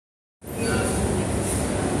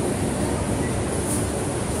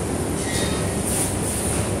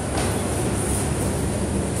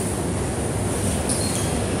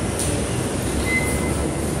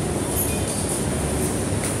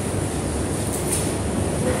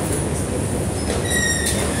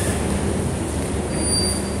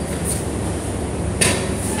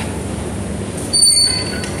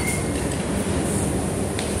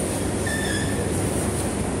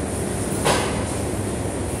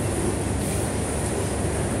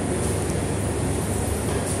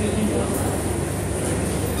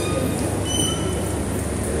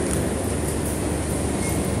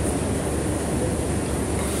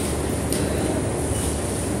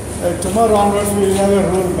tomorrow onwards we will have a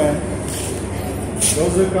rule, man.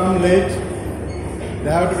 Those who come late,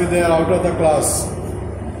 they have to be there out of the class.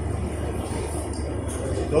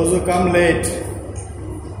 Those who come late,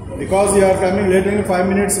 because you are coming late, only 5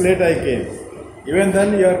 minutes late I came. Even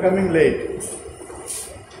then you are coming late.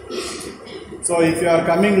 So if you are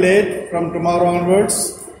coming late from tomorrow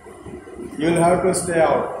onwards, you will have to stay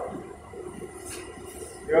out.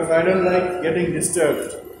 Because I don't like getting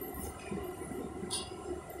disturbed.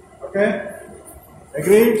 Okay?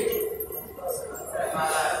 Agreed?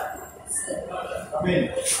 Come in.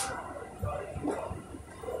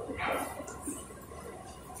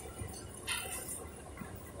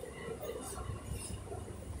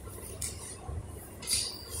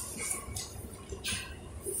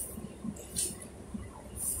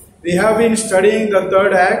 We have been studying the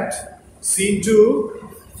third act, scene 2,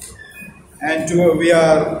 and we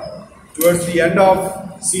are towards the end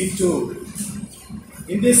of scene 2.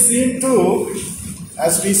 In this scene 2,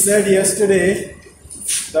 as we said yesterday,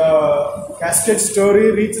 the casket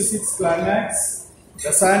story reaches its climax.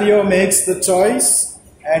 Bassanio makes the choice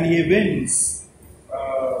and he wins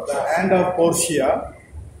the hand of Portia.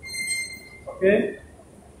 Okay?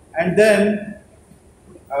 And then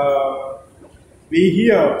we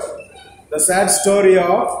hear the sad story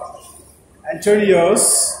of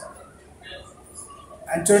Antonius'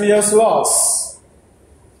 loss.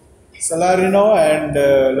 Salarino and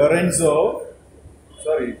Lorenzo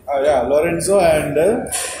and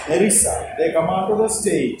Nerissa, they come onto the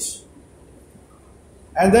stage.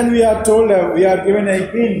 And then we are told, we are given a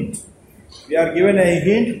hint. We are given a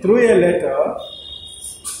hint through a letter,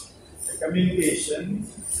 a communication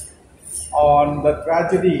on the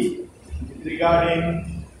tragedy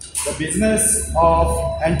regarding the business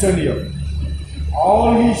of Antonio.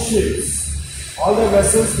 All his ships, all the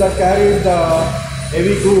vessels that carried the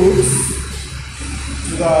heavy goods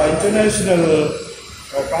to the international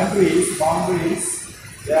countries, boundaries,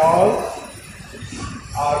 they all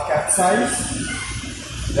are capsized,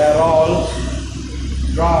 they are all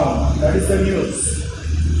drowned. That is the news.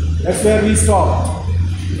 That's where we stopped.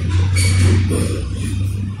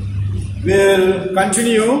 We'll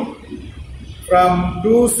continue from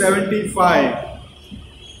 275.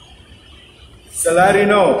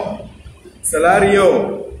 Salario,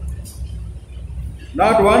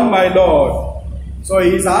 not one, my lord. So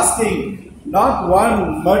he is asking, not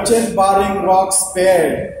one merchant barring rocks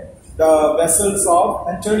spared the vessels of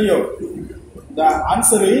Antonio. The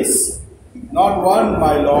answer is, not one,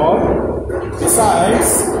 my lord.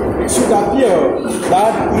 Besides, it should appear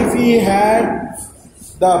that if he had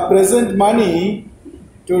the present money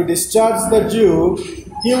to discharge the Jew,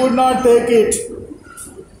 he would not take it.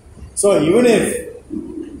 So even if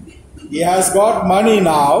he has got money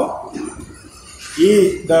now,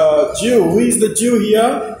 the Jew, who is the Jew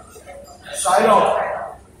here?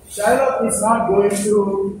 Shylock. Shylock is not going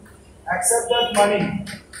to accept that money.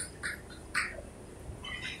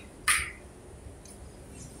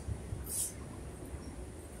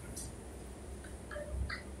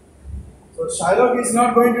 So Shylock is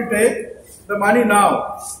not going to take the money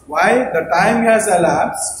now. Why? The time has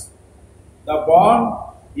elapsed. The bond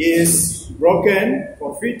is broken,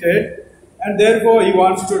 forfeited, and therefore he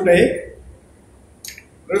wants to take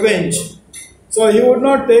revenge. So he would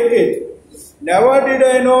not take it. Never did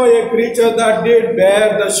I know a creature that did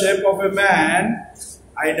bear the shape of a man.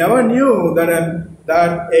 I never knew that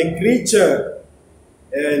a creature,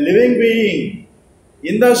 a living being,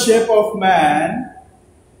 in the shape of man,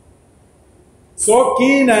 so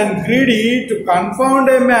keen and greedy to confound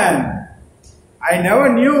a man. I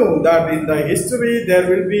never knew that in the history there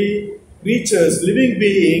will be creatures, living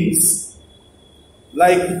beings,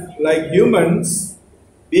 like humans,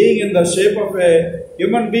 being in the shape of a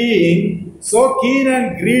human being, so keen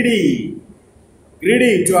and greedy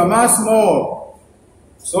to amass more,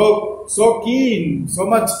 so keen, so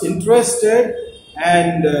much interested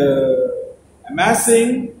and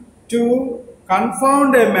amassing to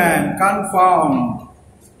confound a man. Confound,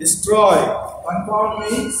 destroy. Confound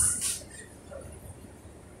means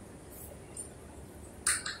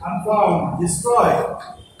confound, destroy.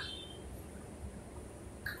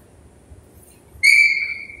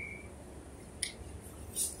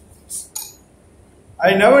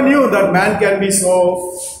 I never knew that man can be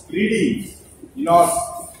so greedy,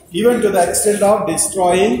 even to the extent of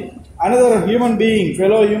destroying another human being,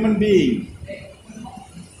 fellow human being.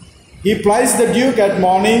 He plies the Duke at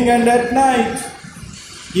morning and at night.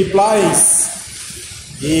 He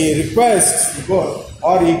plies, he requests,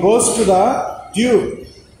 or he goes to the Duke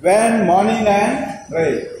when morning and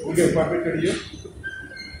right. Okay, permitted you.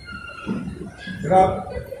 Get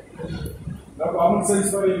up. No common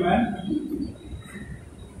sense for you, man.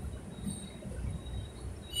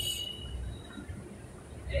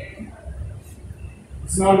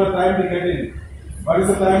 It's not the time to get in. What is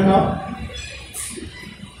the time now?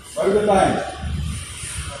 What is the time?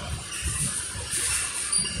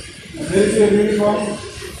 And where is your uniform?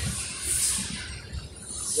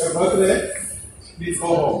 Your birthday? Please go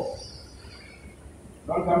home.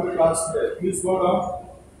 Don't come to class today. Please go down.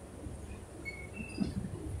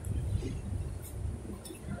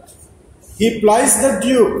 He plies the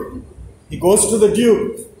duke. He goes to the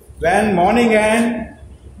duke when morning and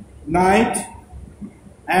night,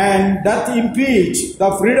 and doth impeach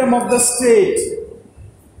the freedom of the state.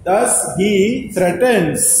 Thus he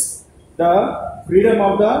threatens the freedom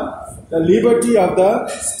of the liberty of the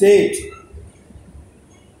state.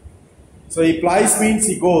 So he plies means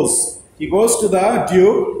he goes. He goes to the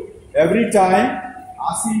duke every time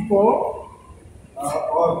asking for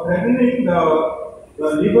or threatening the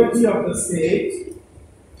liberty of the state.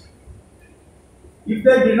 If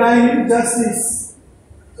they deny him justice,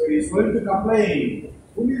 so he is going to complain.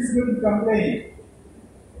 Who is going to complain?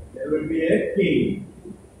 There will be a king.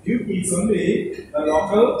 Duke is only the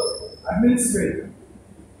local administrator.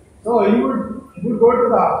 So he would go to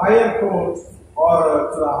the higher court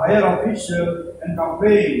or to the higher official and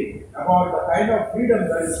complain about the kind of freedom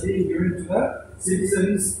that is being given to the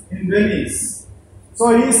citizens in Venice.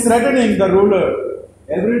 So he is threatening the ruler.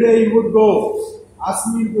 Every day he would go,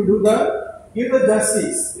 asking him to give the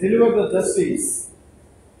justice, deliver the justice.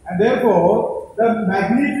 And therefore, the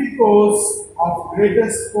magnificos of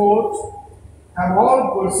greatest court have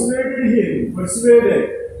all persuaded,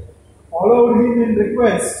 followed him in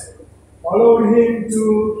request, followed him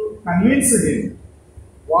to convince him.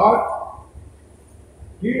 What?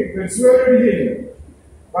 He persuaded him,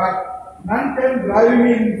 but none can drive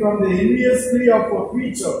him from the envious plea of a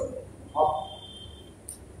creature of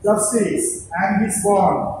justice and his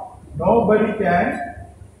bond. Nobody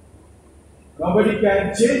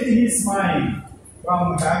can change his mind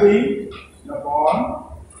from having the bond,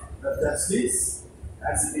 the justice,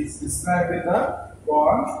 as it is described in the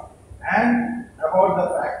bond, and about the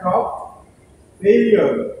fact of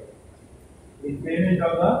failure in payment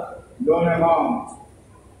of the loan amount.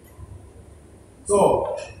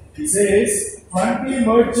 So, he says, 20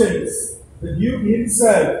 merchants, the Duke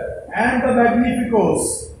himself, and the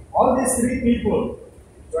Magnificos, all these three people,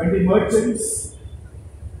 20 merchants,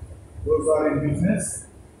 those are in business,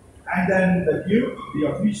 and then the Duke, the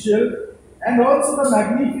official, and also the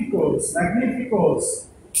Magnificos. Magnificos,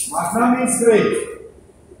 Magna means great.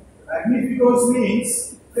 Magnificos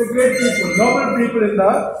means the great people, noble people in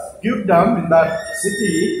the dukedom, in that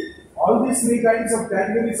city. All these three kinds of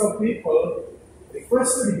categories of people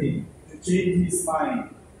requested him to change his mind,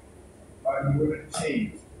 but he wouldn't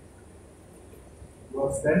change. He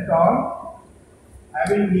was bent on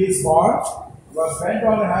having his bond, he was bent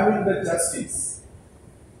on having the justice.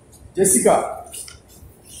 Jessica,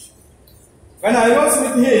 when I was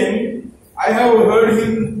with him, I have heard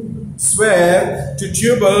him swear to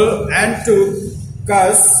Tubal and to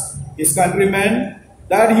curse his countrymen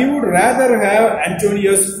that he would rather have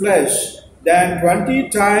Antonius' flesh than 20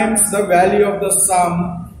 times the value of the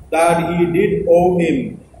sum that he did owe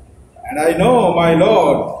him. And I know, my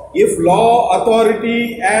Lord, if law,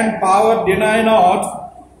 authority, and power deny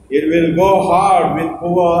not, it will go hard with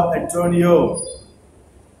poor Antonio.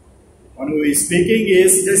 One who is speaking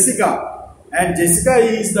is Jessica, and Jessica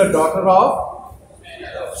is the daughter of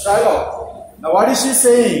Shiloh. Now what is she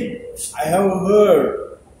saying? I have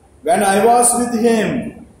heard, when I was with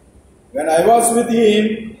him,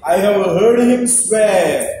 I have heard him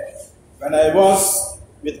swear. When I was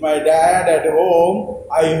with my dad at home,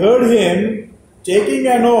 I heard him taking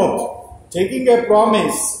an oath, taking a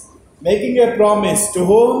promise, making a promise to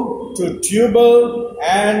whom? To Tubal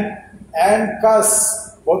and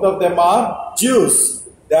Cus. Both of them are Jews.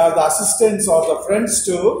 They are the assistants or the friends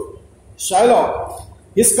to Shiloh.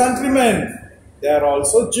 His countrymen, they are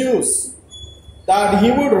also Jews. That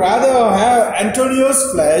he would rather have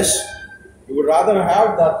Antonius' flesh, he would rather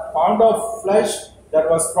have that pound of flesh that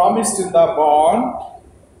was promised in the bond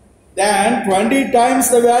than 20 times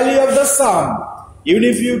the value of the sum. Even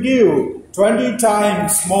if you give 20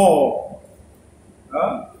 times more,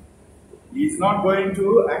 he is not going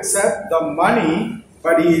to accept the money,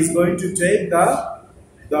 but he is going to take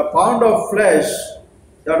the pound of flesh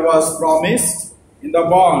that was promised in the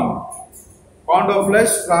bond. Pound of flesh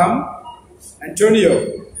from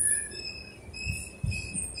Antonio.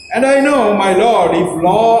 And I know, my Lord, if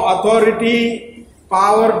law, authority,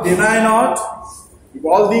 power deny not, if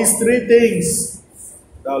all these three things,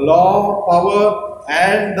 the law, power,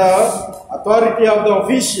 and the authority of the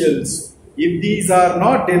officials, if these are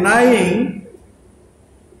not denying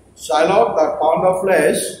Shylock, that pound of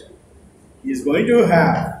flesh, he is going to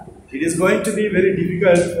have. It is going to be very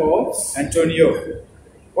difficult for Antonio.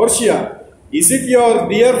 Portia, is it your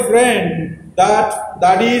dear friend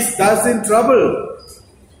that is thus in trouble?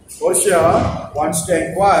 Portia wants to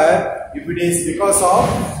inquire if it is because of,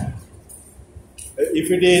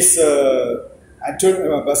 if it is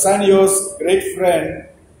Bassanio's great friend,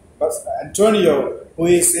 Antonio, who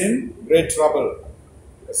is in great trouble.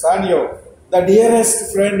 Bassanio, the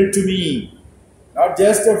dearest friend to me, not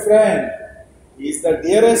just a friend, he is the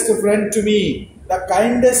dearest friend to me, the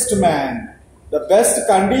kindest man, the best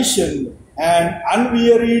condition and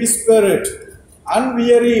unwearied spirit.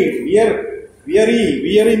 Unwearied,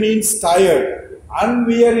 weary means tired.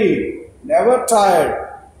 Unwearied, never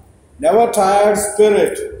tired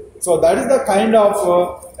spirit. So that is the kind of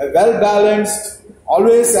a well-balanced,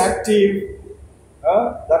 always active,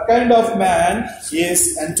 that kind of man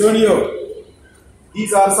is Antonio.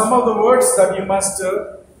 These are some of the words that you must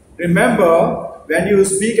remember when you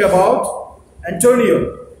speak about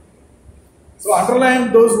Antonio. So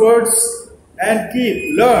underline those words and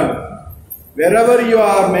learn. Wherever you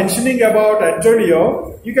are mentioning about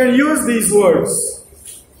Antonio, you can use these words.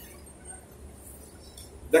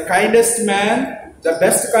 The kindest man, the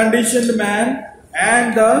best conditioned man,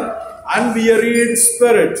 and the unwearied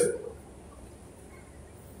spirit.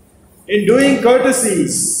 In doing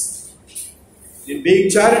courtesies, in being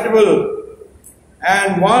charitable,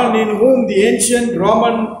 and one in whom the ancient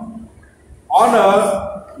Roman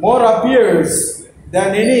honor more appears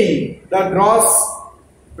than any that draws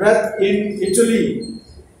breath in Italy.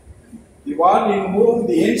 The one in whom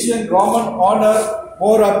the ancient Roman honor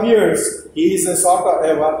more appears, he is a sort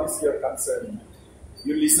of, what is your concern?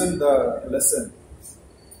 You listen the lesson.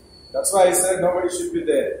 That's why I said nobody should be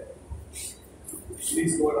there.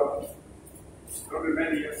 Please go down. Don't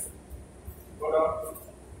remain here. Go down.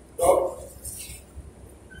 Go.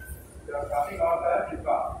 You are coming out there, you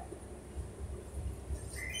come.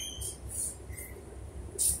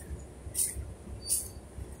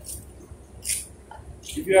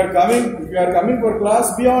 If you are coming for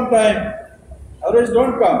class, be on time. Otherwise,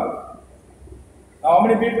 don't come. Now, how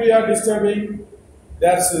many people you are disturbing? They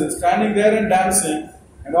are standing there and dancing,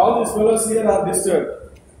 and all these fellows here are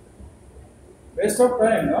disturbed. Waste of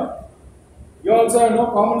time, no? You also have no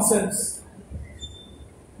common sense.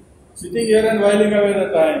 Sitting here and whiling away the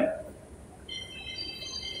time.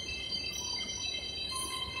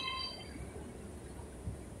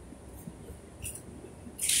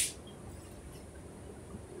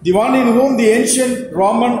 The one in whom the ancient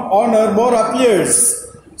Roman honor more appears.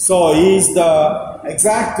 So he is the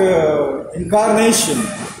exact incarnation,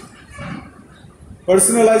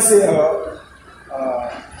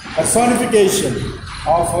 personification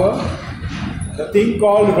of the thing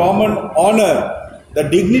called Roman honor. The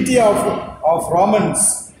dignity of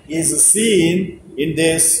Romans is seen in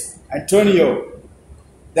this Antonio.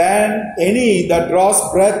 Than any that draws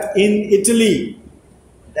breath in Italy,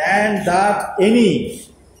 than that any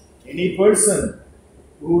person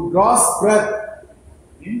who draws breath,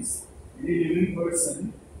 means any living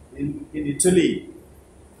person in Italy,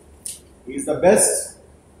 is the best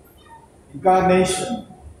incarnation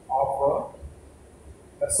of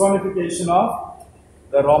personification of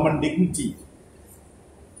the Roman dignity.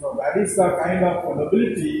 So that is the kind of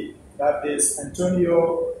nobility that this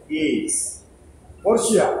Antonio is.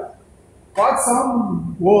 Portia, what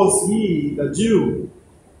sum was he, the Jew?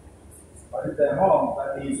 What is the amount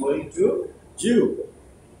that he is owing to Jew?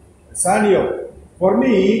 Bassanio, for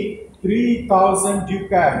me, 3,000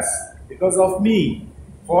 ducats, because of me.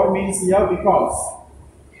 For means here because.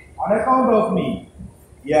 On account of me.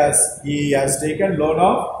 Yes, he has taken loan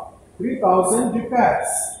of 3,000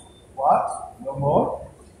 ducats. What? No more?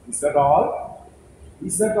 Is that all?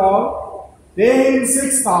 Is that all? Pay him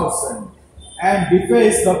 6,000 and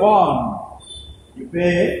deface the bond. You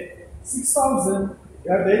pay 6,000.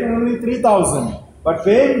 You have taken only 3,000, but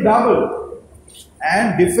pay him double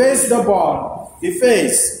and deface the bond.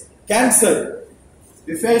 Deface, cancel.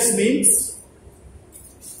 Deface means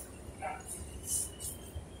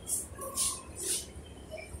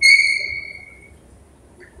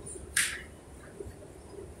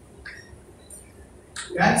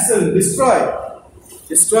cancel,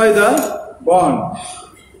 destroy the bond.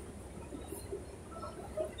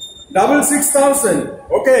 Double 6,000.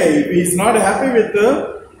 Okay, if he is not happy with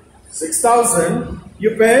the 6,000,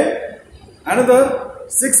 you pay another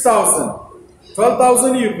 6,000.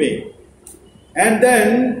 12,000 you pay. And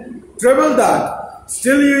then treble that.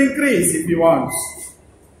 Still you increase if you want.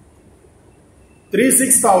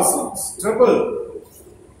 6,000, triple.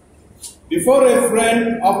 Before a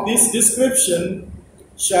friend of this description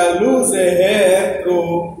shall lose a hair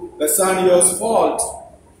through Bassanio's fault,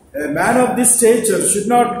 a man of this stature should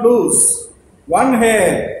not lose one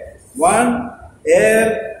hair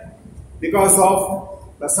because of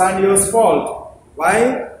Bassanio's fault.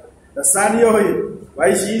 Why? Bassanio,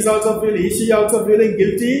 why she is she also feeling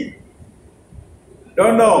guilty?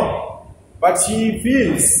 Don't know. But she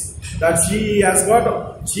feels that she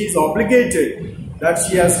is obligated, that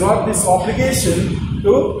she has got this obligation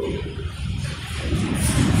to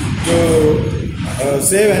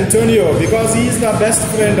save Antonio, because he is the best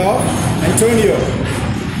friend of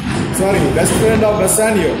best friend of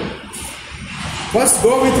Bassanio. First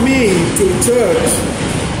go with me to church.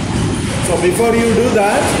 So before you do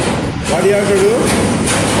that, what you have to do?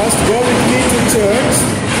 First go with me to church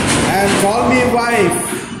and call me wife.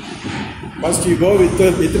 First you go with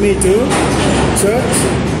me to church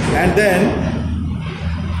and then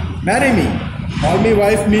marry me. Call me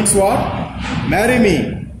wife means what? Marry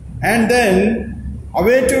me. And then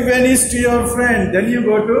away to Venice to your friend. Then you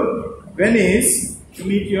go to Venice to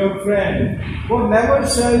meet your friend. For never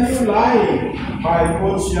shall you lie by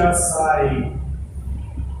Portia's side.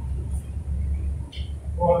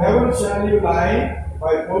 For never shall you lie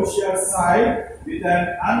by Portia's side with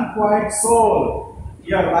an unquiet soul.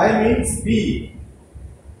 Here lie means be.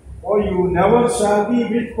 For you never shall be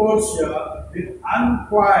with Portia with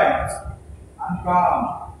unquiet,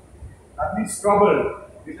 uncalm. That means troubled.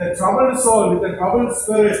 With a troubled soul, with a troubled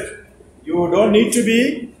spirit, you don't need to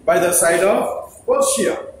be by the side of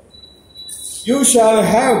Portia. You shall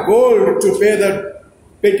have gold to pay the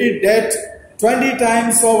petty debt 20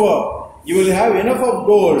 times over. You will have enough of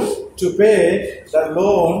gold to pay the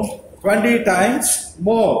loan 20 times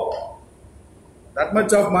more. That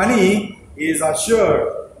much of money is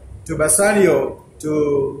assured to Bassanio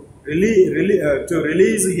to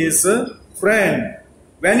release his friend.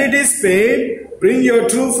 When it is paid, bring your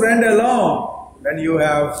true friend along. When you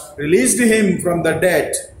have released him from the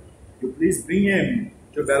debt, you please bring him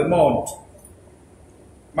to Belmont.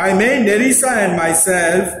 My maid Nerissa and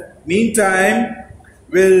myself, meantime,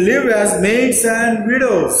 will live as maids and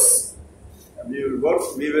widows. We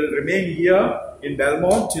will remain here in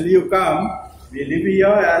Belmont till you come. We live here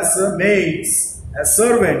as maids, as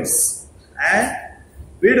servants, and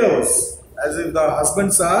widows, as if the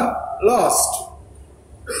husbands are lost.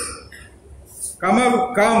 Come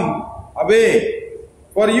away,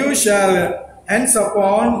 for you shall hence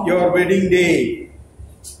upon your wedding day.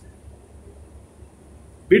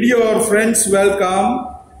 Bid your friends welcome,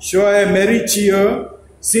 show a merry cheer.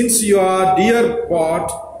 Since you are dear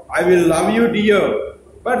bought, I will love you dear.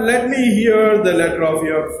 But let me hear the letter of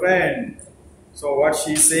your friend. So what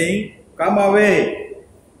she's saying, come away,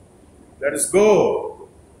 let us go.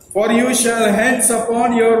 For you shall hence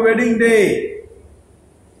upon your wedding day.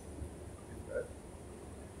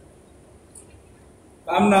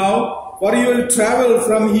 Come now, for you will travel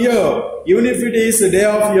from here, even if it is the day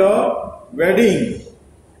of your wedding.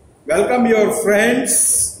 Welcome your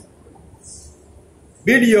friends.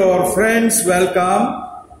 Bid your friends welcome.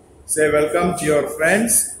 Say welcome to your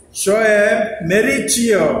friends. Show a merry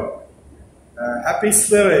cheer, a happy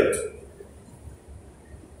spirit.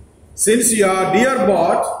 Since you are dear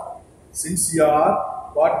bought,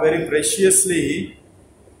 very preciously,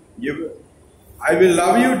 I will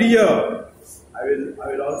love you dear. I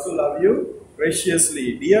will also love you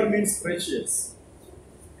preciously. Dear means precious.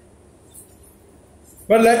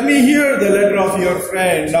 But let me hear the letter of your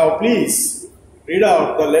friend. Now please read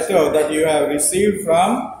out the letter that you have received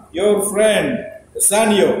from your friend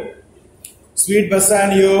Bassanio. Sweet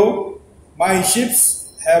Bassanio, my ships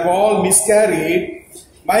have all miscarried.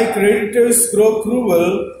 My creditors grow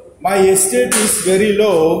cruel. My estate is very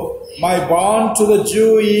low. My bond to the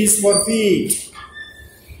Jew is forfeit.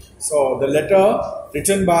 So the letter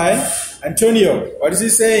written by Antonio. What is he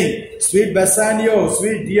saying? Sweet Bassanio,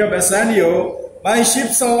 sweet dear Bassanio, my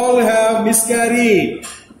ships all have miscarried.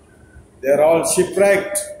 They are all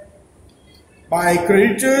shipwrecked. My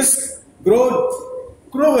creditors grow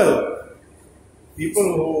cruel.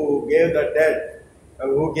 People who gave the debt,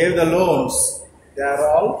 who gave the loans, they are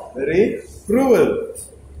all very cruel.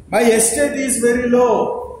 My estate is very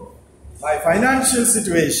low. My financial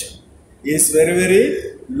situation is very,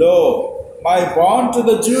 very low. My bond to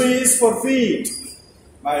the Jew is forfeit.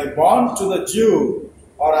 My bond to the Jew,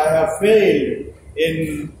 or I have failed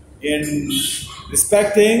in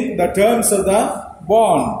respecting the terms of the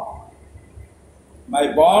bond.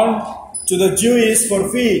 My bond to the Jew is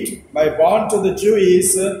forfeit. My bond to the Jew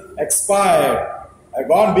is expired. I have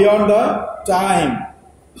gone beyond the time.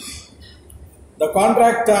 the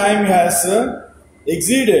contract time has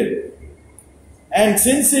exceeded. And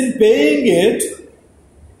since in paying it,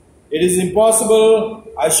 it is impossible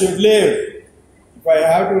I should live. If I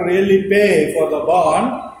have to really pay for the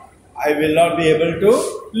bond, I will not be able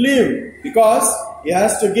to live, because he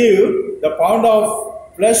has to give the pound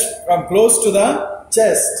of flesh from close to the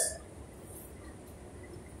chest.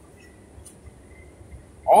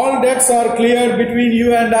 All debts are cleared between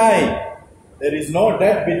you and I. There is no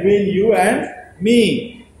debt between you and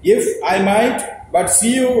me. If I might but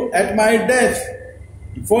see you at my death,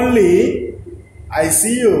 if only I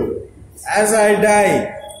see you as I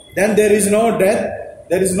die, then there is no debt.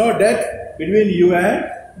 There is no debt between you and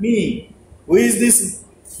me. Who is this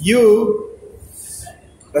you?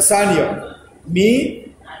 Bassanio.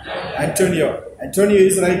 Me? Antonio. Antonio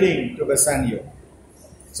is writing to Bassanio.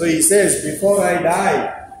 So he says, before I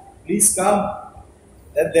die, please come.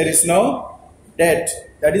 That there is no debt.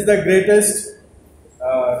 That is the greatest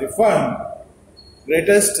refund,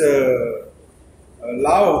 greatest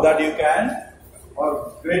love that you can,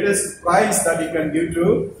 or greatest price that you can give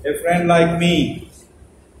to a friend like me.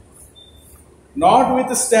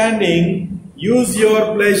 Notwithstanding, use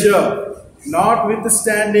your pleasure.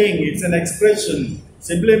 Notwithstanding, it's an expression.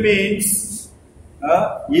 Simply means,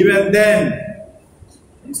 even then,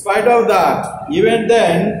 in spite of that, even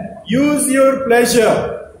then, use your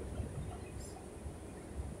pleasure.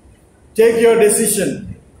 Take your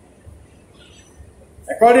decision.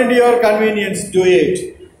 According to your convenience, do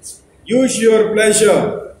it. Use your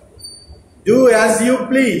pleasure. Do as you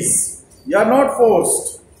please. You are not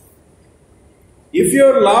forced. If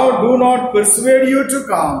your love do not persuade you to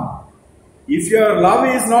come, if your love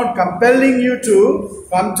is not compelling you to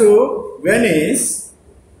come to Venice,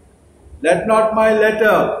 let not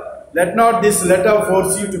this letter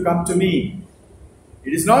force you to come to me.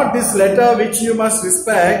 It is not this letter which you must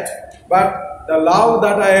respect, but the love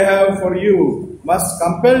that I have for you must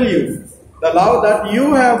compel you. The love that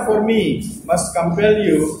you have for me must compel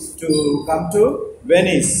you to come to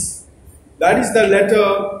Venice. That is the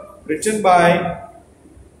letter written by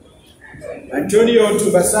Antonio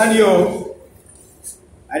to Bassanio,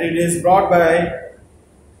 and it is brought by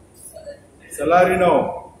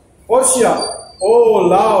Salarino. Portia, oh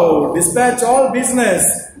love, dispatch all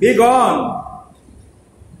business, be gone.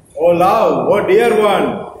 Oh love, oh dear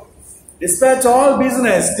one, dispatch all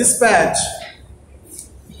business, dispatch.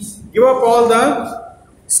 Give up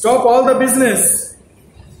stop all the business.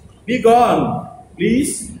 Be gone,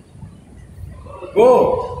 please.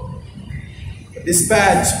 Go.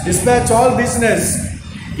 Dispatch all business.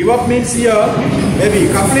 Give up means here, maybe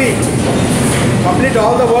complete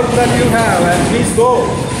all the work that you have, and please go.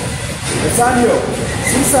 Bassanio,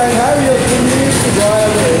 since I have your privilege to go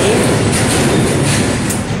away,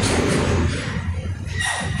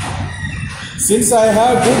 since I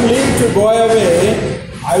have good leave to go away,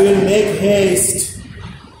 I will make haste.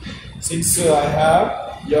 Since I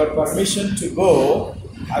have your permission to go,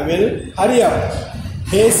 I will hurry up.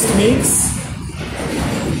 Haste means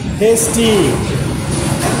hasty.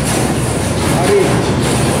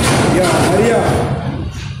 Hurry up.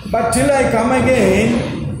 But till I come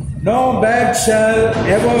again, no bed shall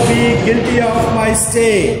ever be guilty of my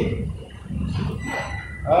stay.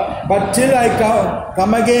 But till I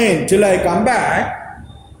till I come back,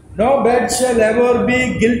 no bed shall ever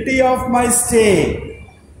be guilty of my stay.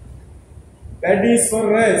 Bed is for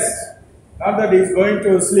rest. Not that he is going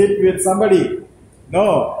to sleep with somebody.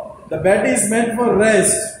 No, the bed is meant for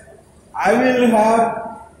rest. I will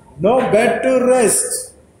have no bed to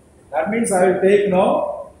rest. That means I will take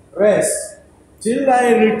no rest. Till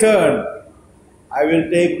I return, I will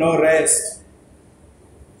take no rest.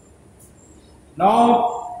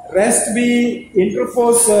 Now, rest be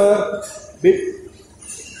interposer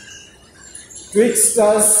twixt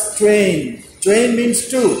us twain. Twain means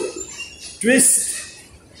two. Twist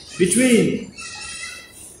between.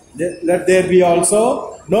 Let there be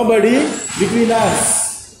also nobody between us.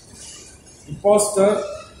 Imposter,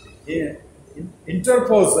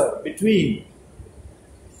 interposer, between.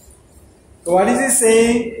 So what is he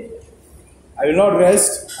saying? I will not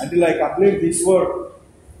rest until I complete this work,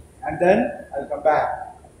 and then I'll come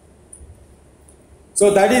back.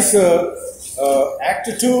 So that is Act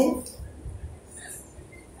 2.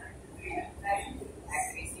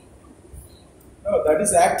 No, that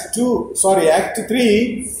is Act 2. Sorry, Act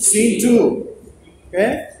 3, Scene 2.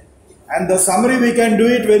 Okay? And the summary we can do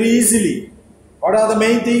it very easily. What are the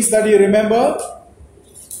main things that you remember?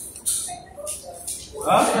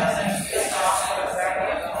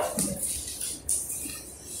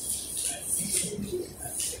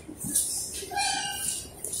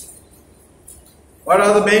 What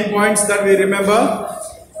are the main points that we remember?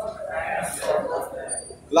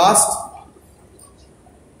 Last.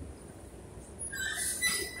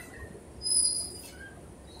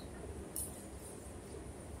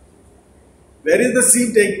 Where is the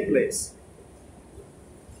scene taking place?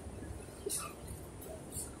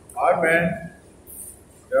 Alright, man.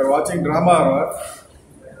 You are watching drama or what?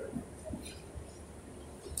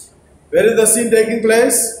 Where is the scene taking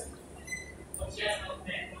place?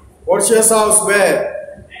 Portia's house. Where?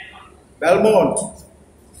 Belmont.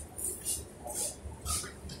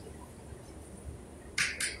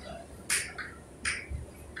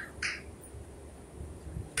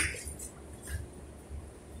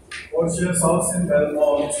 Portia's house in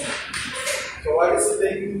Belmont. So what is it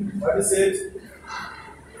taking? What is it?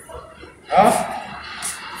 Huh?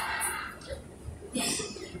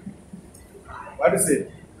 What is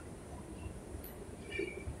it?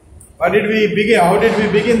 What did we begin? How did we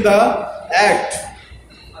begin the act?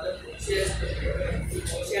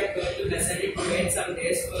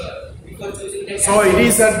 So it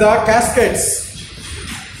is at the caskets.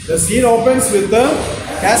 The scene opens with the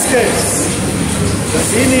caskets. The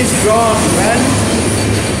scene is drawn when,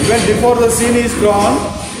 even before the scene is drawn,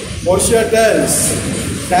 Portia tells,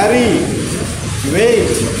 tarry,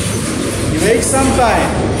 wait some time.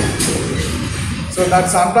 So that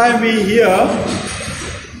sometime we hear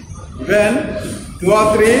when 2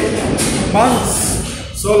 or 3 months,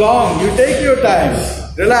 so long, you take your time,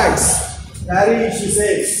 relax, tarry, she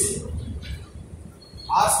says,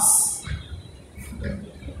 asks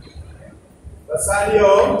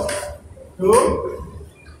Bassanio to,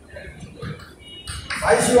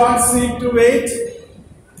 why she wants him to wait?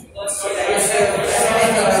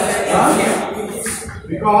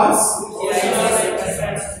 Because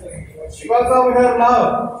of her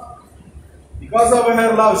love. Because of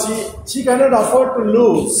her love, she cannot afford to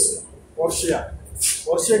lose Portia.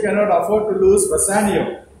 Portia cannot afford to lose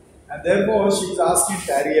Bassanio. And therefore she is asking,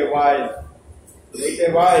 tarry a while. Wait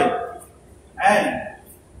a while. And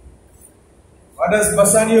what does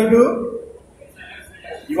Bassanio do?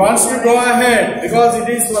 He wants to go ahead because it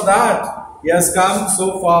is for that he has come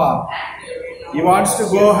so far. He wants to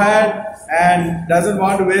go ahead and doesn't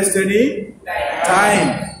want to waste any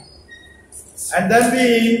time. And then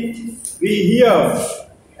we hear,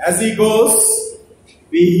 as he goes,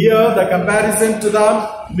 we hear the comparison to the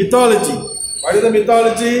mythology. What is the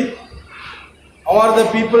mythology? How are the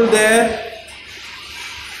people there?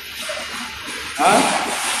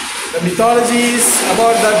 The mythology is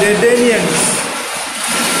about the Dardanians.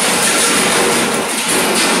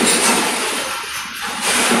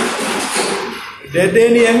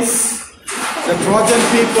 Dardanians, the Trojan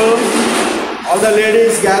people, all the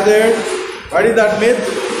ladies gathered. What is that myth?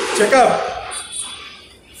 Check up.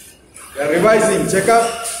 They are revising. Check up.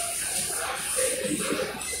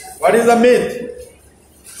 What is the myth?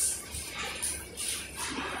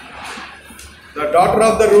 The daughter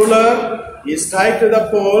of the ruler is tied to the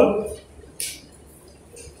pole.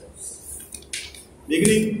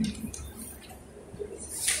 Beginning.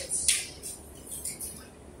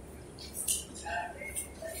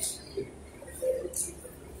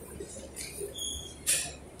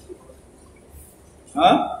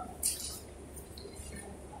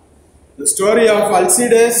 The story of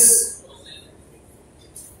Alcides.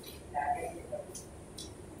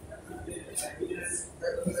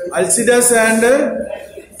 Alcides and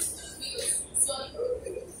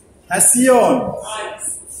Halcyone.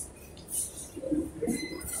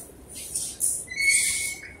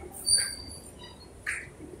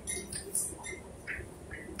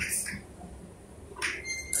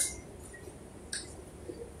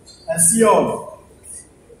 Halcyone.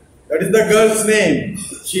 That is the girl's name.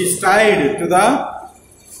 She is tied to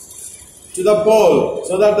the pole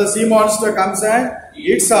so that the sea monster comes and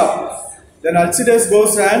eats up. Then Alcides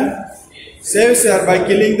goes and saves her by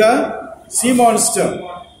killing the sea monster.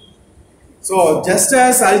 So just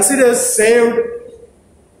as Alcides saved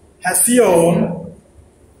Halcyone,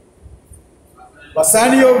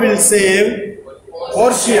 Bassanio will save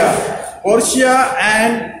Portia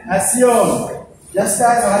and Halcyone. Just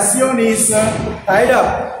as Halcyone is tied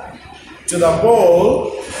up to the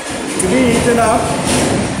pole to be eaten up,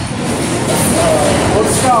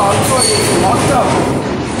 Portia also is locked up.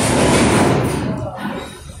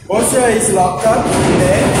 Portia is locked up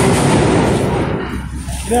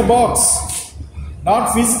in a box.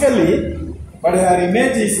 Not physically, but her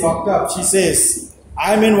image is locked up. She says,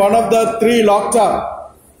 I am in one of the 3 locked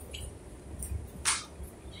up.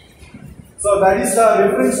 So that is the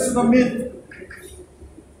reference to the myth.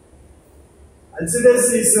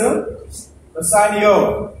 Alcides is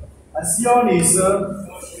Bassanio. Halcyone is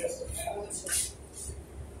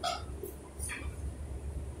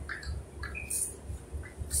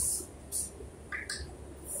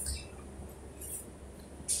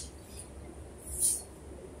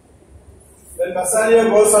Then Bassanio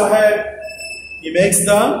goes ahead. He makes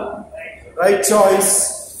the right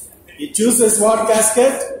choice. He chooses what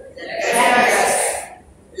casket?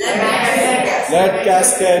 Lead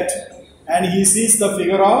casket. And he sees the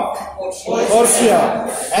figure of Portia.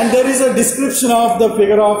 And there is a description of the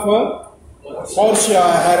figure of Portia.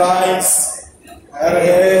 Her eyes, her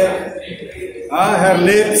hair, her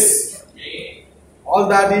lips. All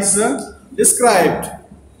that is described.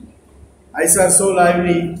 Eyes are so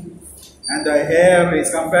lively. And the hair is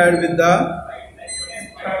compared with the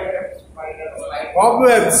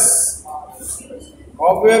cobwebs.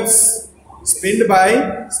 Cobwebs spinned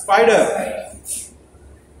by spider.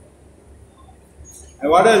 And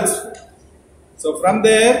what else? So from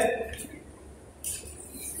there,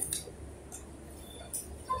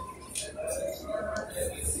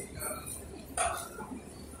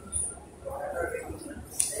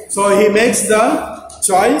 so he makes the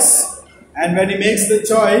choice, and when he makes the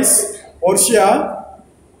choice, Portia,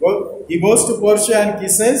 he goes to Portia and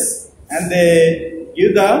kisses, and they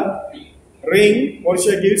give the ring.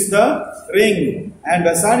 Portia gives the ring, and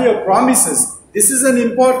Bassanio promises. This is an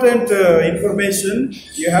important information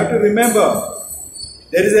you have to remember.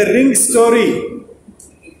 There is a ring story.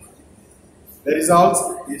 There is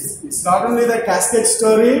also, it's not only the casket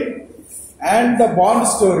story and the bond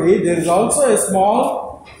story, there is also a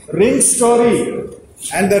small ring story.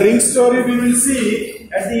 And the ring story we will see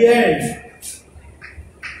at the end.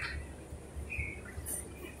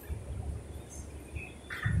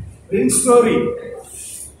 Ring story.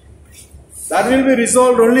 That will be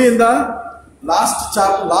resolved only in the last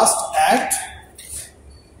chapter, last act.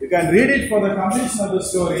 You can read it for the completion of the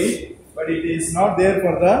story, but it is not there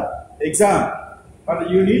for the exam. But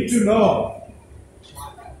you need to know.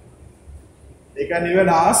 They can even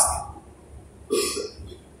ask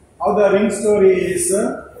how the ring story is,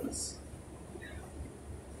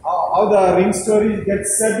 how the ring story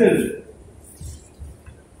gets settled.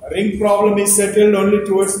 A ring problem is settled only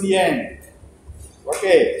towards the end.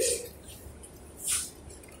 Okay.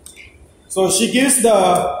 So she gives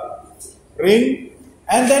the ring,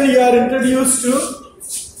 and then you are introduced to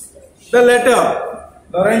the letter.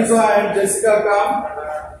 Lorenzo and Jessica come.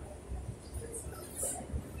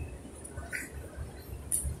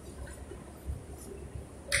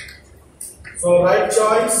 So right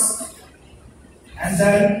choice, and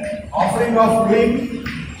then offering of ring,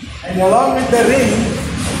 and along with the ring,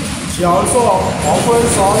 she also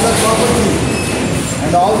offers all the property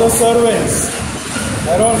and all the servants.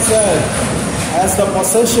 Herself as the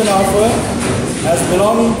possession of as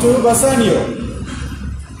belonging to Bassanio.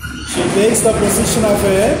 She takes the position of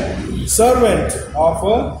a servant of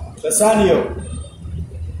Bassanio.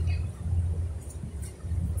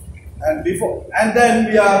 And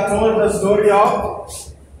then we are told the story of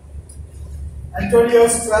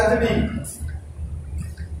Antonio's tragedy.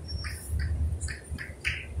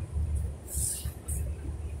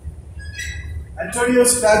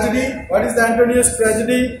 Antonio's tragedy. What is the Antonio's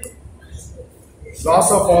tragedy?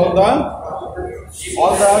 Loss of all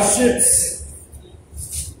the ships.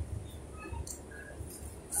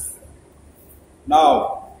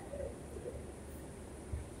 Now,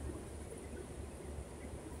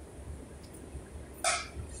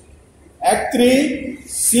 Act 3,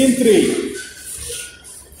 Scene 3.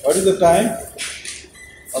 What is the time?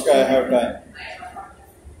 Okay, I have time.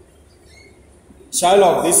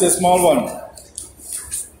 Shylock, this is a small one.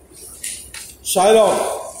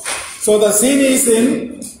 Shylock. So the scene is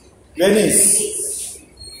in Venice,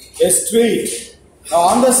 a street. Now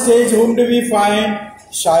on the stage, whom do we find?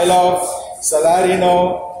 Shylock,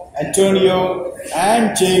 Salarino, Antonio,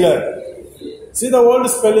 and jailer. See the old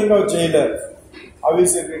spelling of jailer. How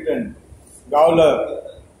is it written? Gowler.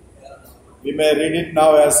 We may read it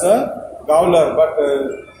now as a Gowler, but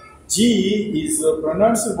G is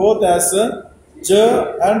pronounced both as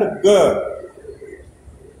J and G.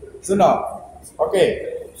 So now, okay.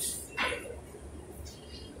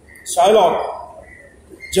 Shylock,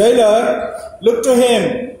 jailer, look to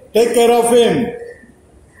him, take care of him.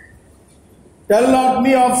 Tell not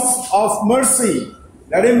me of mercy.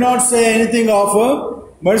 Let him not say anything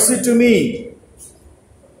of mercy to me.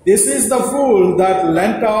 This is the fool that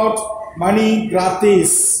lent out money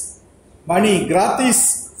gratis. Money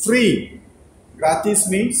gratis, free. Gratis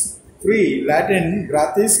means free. Latin,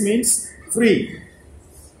 gratis means free.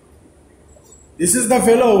 This is the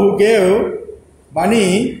fellow who gave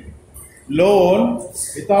money, loan,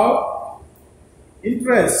 without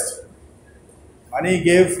interest. Money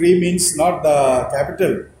gave free means not the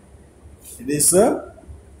capital. It is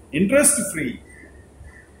interest free.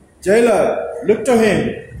 Jailer, look to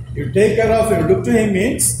him. You take care of him. Look to him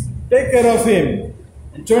means take care of him.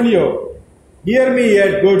 Antonio, Hear me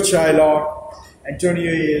yet, good Shylock.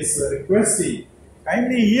 Antonio is requesting.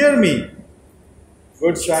 Kindly hear me,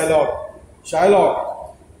 good Shylock.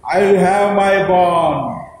 Shylock, I will have my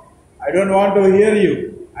bond. I don't want to hear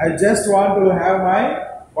you. I just want to have my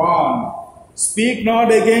bond. Speak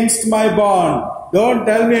not against my bond. Don't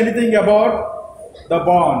tell me anything about the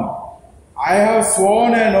bond. I have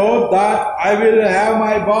sworn an oath that I will have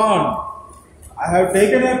my bond. I have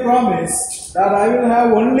taken a promise that I will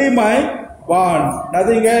have only my bond,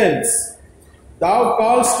 nothing else. Thou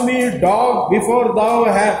callest me dog before thou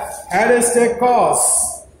hadst a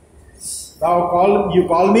cause. You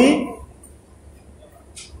call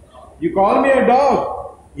me a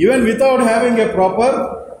dog, even without having a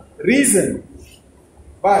proper reason.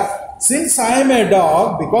 But since I am a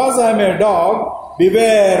dog, because I am a dog,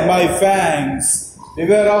 beware my fangs,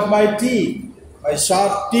 beware of my teeth, my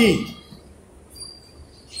sharp teeth.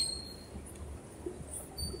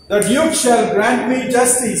 The Duke shall grant me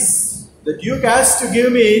justice. The Duke has to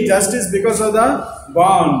give me justice because of the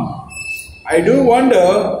bond. I do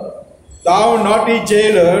wonder, thou naughty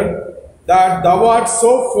jailer, that thou art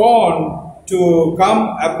so fond to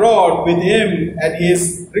come abroad with him at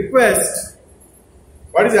his request.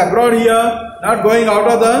 What is abroad here? Not going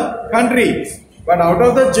out of the country, but out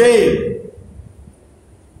of the jail.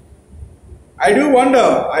 I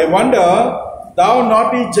wonder, thou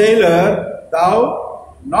naughty jailer, thou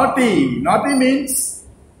naughty means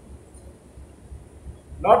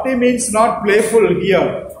not playful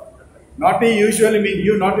here. Naughty usually means,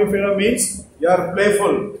 you naughty fellow means you are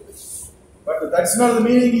playful. But that's not the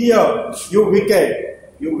meaning here. You wicked,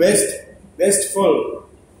 you wasteful,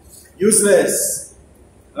 useless,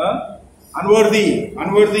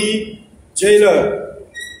 unworthy jailer.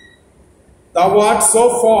 Thou art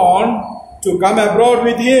so fond to come abroad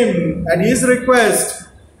with him at his request.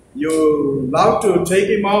 You love to take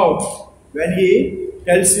him out when he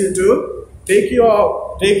tells you to take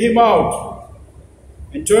him out.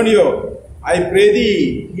 Antonio, I pray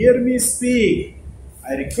thee, hear me speak.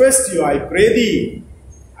 I request you, I pray thee.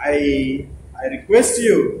 I request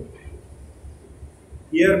you,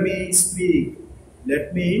 hear me speak.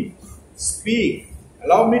 Let me speak.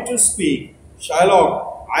 Allow me to speak.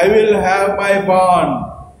 Shylock, I will have my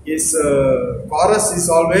bond. His chorus is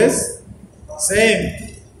always same.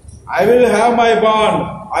 I will have my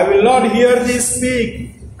bond. I will not hear thee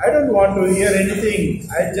speak. I don't want to hear anything.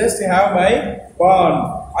 I just have my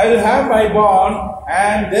bond. I will have my bond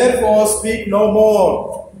and therefore speak no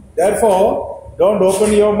more. Therefore, don't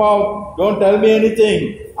open your mouth. Don't tell me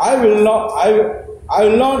anything. I will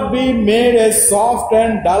not be made a soft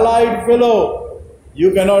and dull-eyed fellow.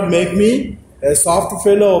 You cannot make me a soft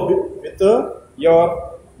fellow with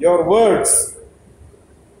your words.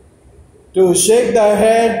 To shake the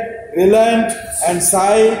head, relent and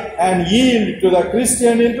sigh and yield to the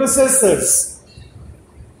Christian intercessors.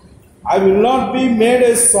 I will not be made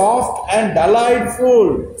a soft and dull-eyed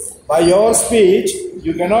fool. By your speech,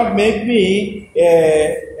 you cannot make me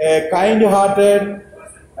a kind-hearted,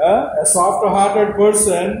 a soft-hearted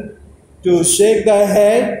person to shake the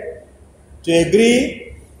head, to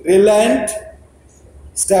agree, relent,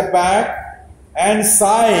 step back and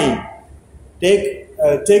sigh. Take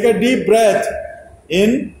a deep breath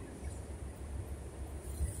in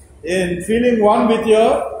feeling one with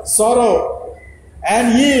your sorrow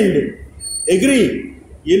and yield. Agree.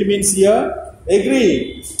 Yield means here,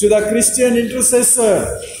 agree to the Christian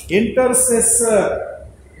intercessor. Intercessor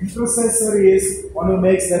is one who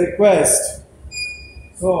makes the request.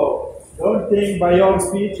 So don't think by your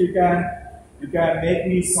speech you can make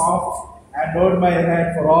me soft and nod my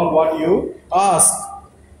head for all what you ask.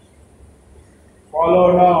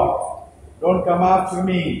 Follow now. Don't come after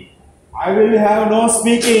me. I will have no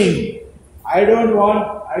speaking. I don't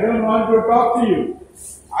want to talk to you.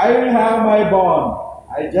 I will have my bond.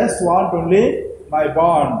 I just want only my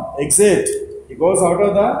bond. Exit. He goes out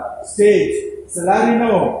of the stage.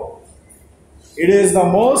 Salarino. It is the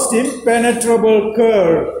most impenetrable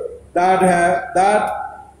curb that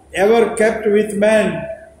ever kept with men.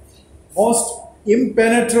 Most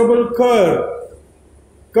impenetrable curb.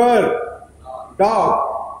 Dog.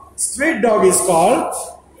 Street dog is called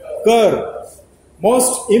cur.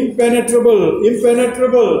 Most impenetrable,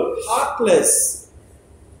 heartless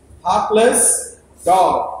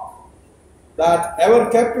dog that ever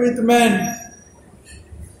kept with men.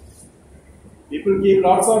 People keep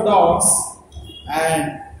lots of dogs,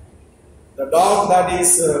 and the dog that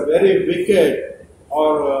is very wicked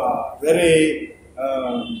or very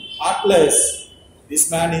heartless, this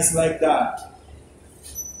man is like that.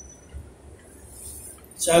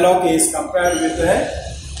 Shylock is compared with a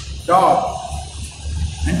dog.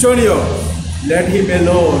 Antonio, Let him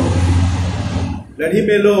alone. Let him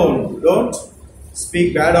alone. Don't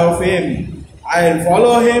speak bad of him. I'll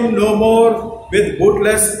follow him no more with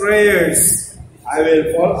bootless prayers. I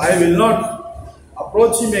will not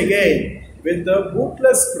approach him again with the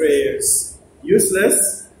bootless prayers,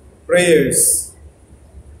 useless prayers.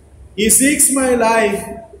 He seeks my life.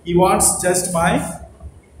 He wants just my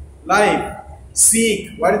life.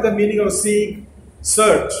 Seek. What is the meaning of seek?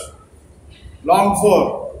 Search. Long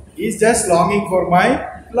for. He's just longing for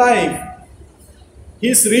my life.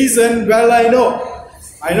 His reason, well, I know.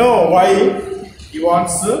 I know why he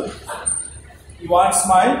wants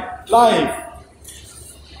my life.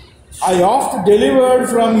 I oft delivered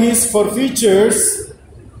from his forfeitures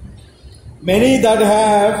many that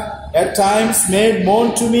have at times made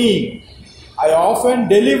moan to me. I often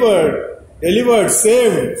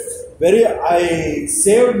saved. I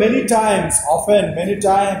saved many times, often, many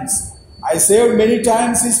times. I saved many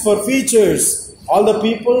times his forfeitures. All the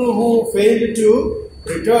people who failed to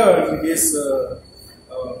return his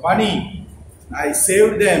money, I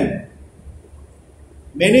saved them.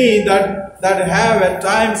 Many that have at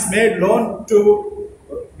times made moan to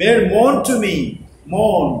me,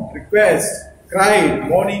 moan, request, cried.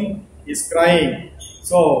 Mourning is crying.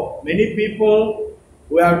 So many people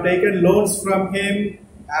who have taken loans from him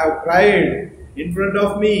have cried in front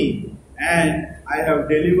of me, and I have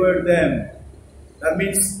delivered them. That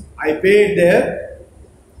means I paid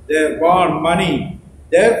their bond money.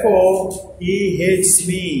 Therefore, he hates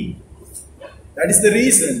me. That is the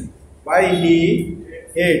reason why he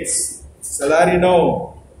hates.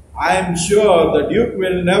 Salarino, I am sure the Duke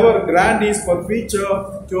will never grant his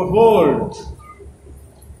forfeiture to hold.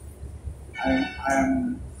 I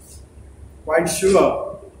am quite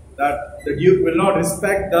sure that the Duke will not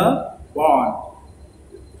respect the bond.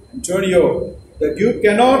 Antonio, the Duke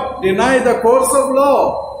cannot deny the course of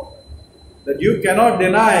law. The Duke cannot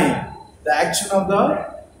deny the action of the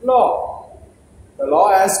law. The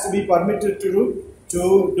law has to be permitted to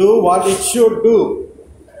do what it should do.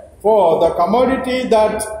 For the commodity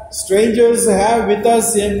that strangers have with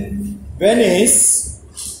us in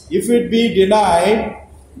Venice, if it be denied,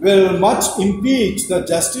 will much impeach the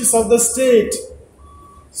justice of the state.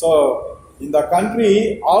 So, in the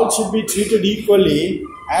country, all should be treated equally,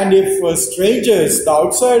 and if strangers, the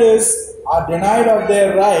outsiders, are denied of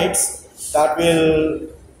their rights, that will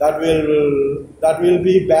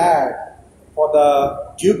be bad for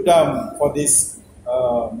the dukedom, for this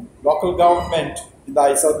local government, in the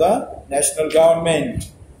eyes of the national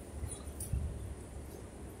government.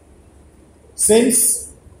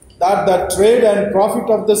 Since that the trade and profit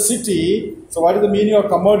of the city, so what is the meaning of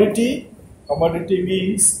commodity? Commodity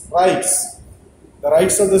means rights. The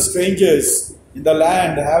rights of the strangers in the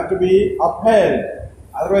land have to be upheld.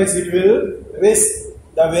 Otherwise it will risk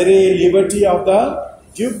the very liberty of the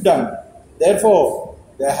dukedom. Therefore,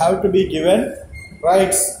 they have to be given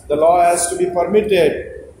rights. The law has to be permitted.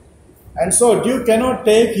 And so Duke cannot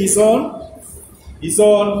take his own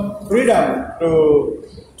freedom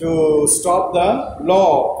to stop the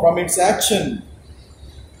law from its action.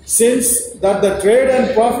 Since that the trade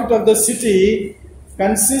and profit of the city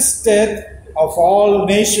consisteth of all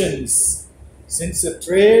nations. Since the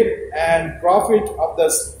trade and profit of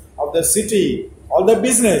the city, all the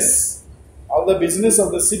business of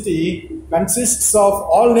the city consists of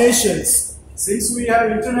all nations. Since we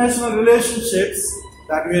have international relationships,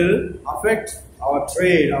 that will affect our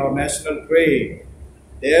trade, our national trade.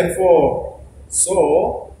 Therefore,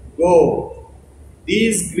 so go.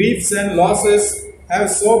 These griefs and losses have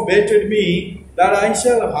so baited me that I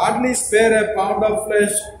shall hardly spare a pound of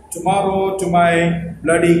flesh tomorrow to my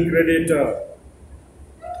bloody creditor.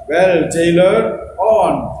 Well, jailer,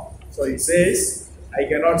 on. So he says, I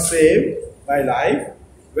cannot save my life.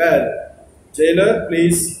 Well, jailer,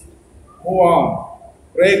 please move on.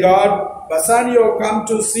 Pray God, Bassanio come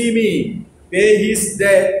to see me, pay his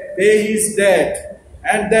debt,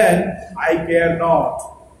 and then I care not.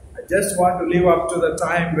 I just want to live up to the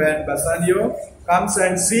time when Bassanio comes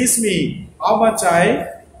and sees me, how much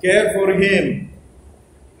I care for him,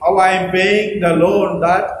 how I am paying the loan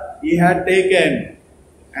that he had taken,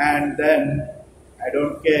 and then I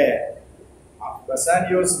don't care. After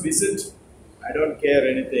Bassanio's visit, I don't care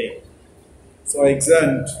anything. So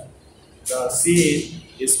exeunt, the scene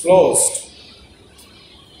is closed.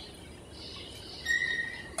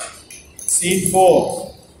 Scene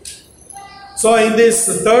 4. So in this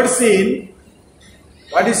third scene,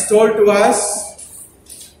 what is told to us?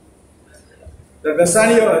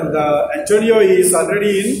 The Antonio is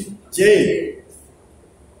already in jail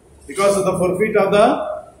because of the forfeit of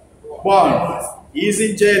the bond. He is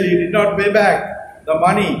in jail. He did not pay back the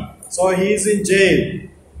money. So he is in jail.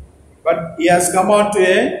 But he has come out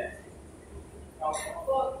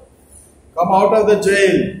of the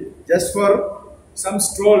jail just for some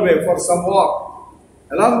stroll way, for some walk,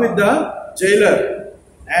 along with the jailer.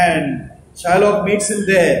 And Shylock meets him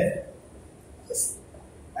there.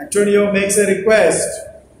 Antonio makes a request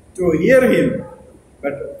to hear him,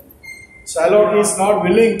 but Shylock is not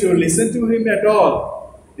willing to listen to him at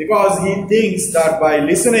all, because he thinks that by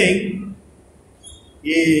listening,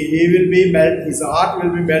 he will be melted, his heart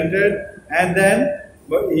will be melted, and then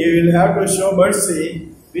he will have to show mercy,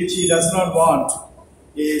 which he does not want.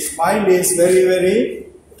 His mind is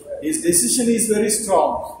his decision is very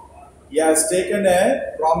strong. He has taken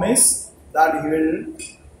a promise that he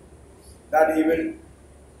will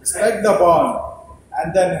respect the bond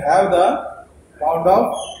and then have the pound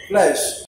of flesh.